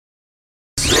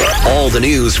All the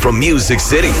news from Music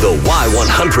City. The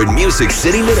Y100 Music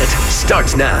City Minute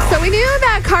starts now. So we knew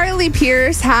that Carly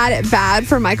Pearce had it bad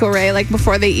for Michael Ray, like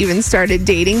before they even started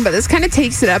dating, but this kind of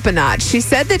takes it up a notch. She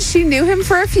said that she knew him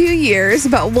for a few years,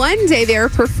 but one day they were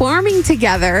performing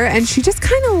together and she just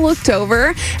kind of looked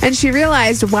over and she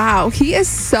realized, wow, he is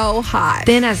so hot.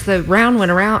 Then as the round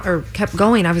went around or kept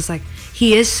going, I was like,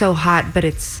 he is so hot, but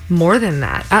it's more than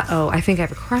that. I think I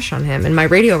have a crush on him. And my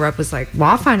radio rep was like,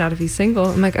 well, I'll find out if he's single.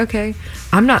 I'm like, okay,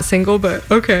 I'm not single, but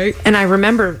okay. And I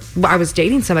remember I was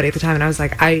dating somebody at the time and I was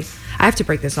like, I have to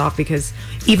break this off because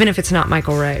even if it's not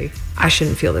Michael Ray, I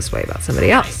shouldn't feel this way about somebody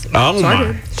else. Oh, so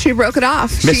my. She broke it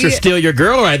off. Mr. Steal Your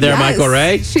Girl right there, Yes. Michael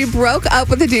Ray. She broke up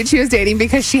with the dude she was dating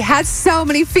because she had so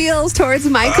many feels towards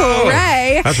Michael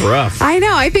Ray. That's rough. I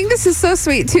know. I think this is so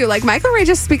sweet, too. Like, Michael Ray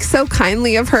just speaks so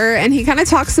kindly of her, and he kind of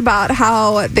talks about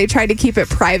how they tried to keep it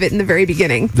private in the very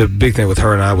beginning. The big thing with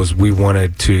her and I was we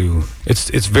wanted to.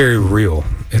 It's very real.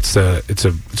 It's a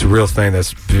real thing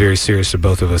that's very serious to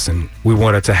both of us, and we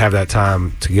wanted to have that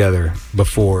time together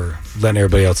before letting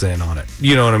everybody else in on it.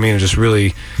 You know what I mean? And just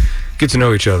really get to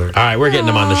know each other. All right, we're getting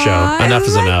them on the show. Enough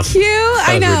is enough. Cute.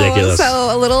 I know. Ridiculous.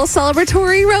 So a little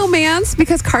celebratory romance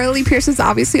because Carly Pearce is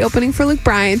obviously opening for Luke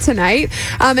Bryan tonight.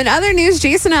 In other news,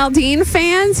 Jason Aldean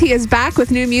fans, he is back with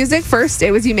new music. First,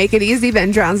 it was You Make It Easy,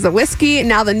 then Drowns the Whiskey.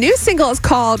 Now the new single is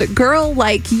called Girl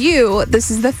Like You.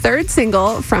 This is the third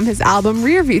single from his album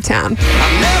Rearview Town.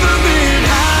 I've never been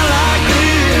high like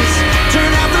this.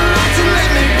 Turn out the lights and let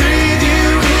me breathe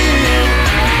you in.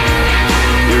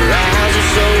 Your eyes are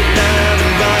so down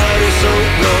and body so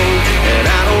cold, and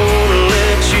I don't wanna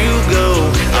let you go.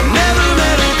 I've never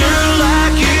met a girl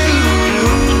like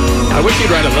you. I wish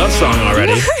you'd write a love song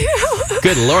already.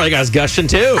 Good Lord, that guy's gushing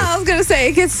too. I was going to say,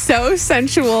 it gets so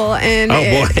sensual. And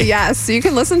boy. Yes, so you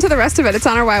can listen to the rest of it. It's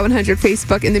on our Y100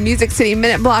 Facebook in the Music City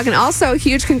Minute blog. And also,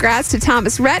 huge congrats to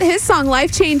Thomas Rhett. His song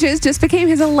Life Changes just became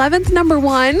his 11th number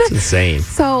one. It's insane.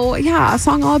 So, yeah, a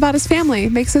song all about his family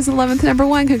makes his 11th number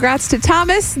one. Congrats to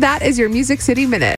Thomas. That is your Music City Minute.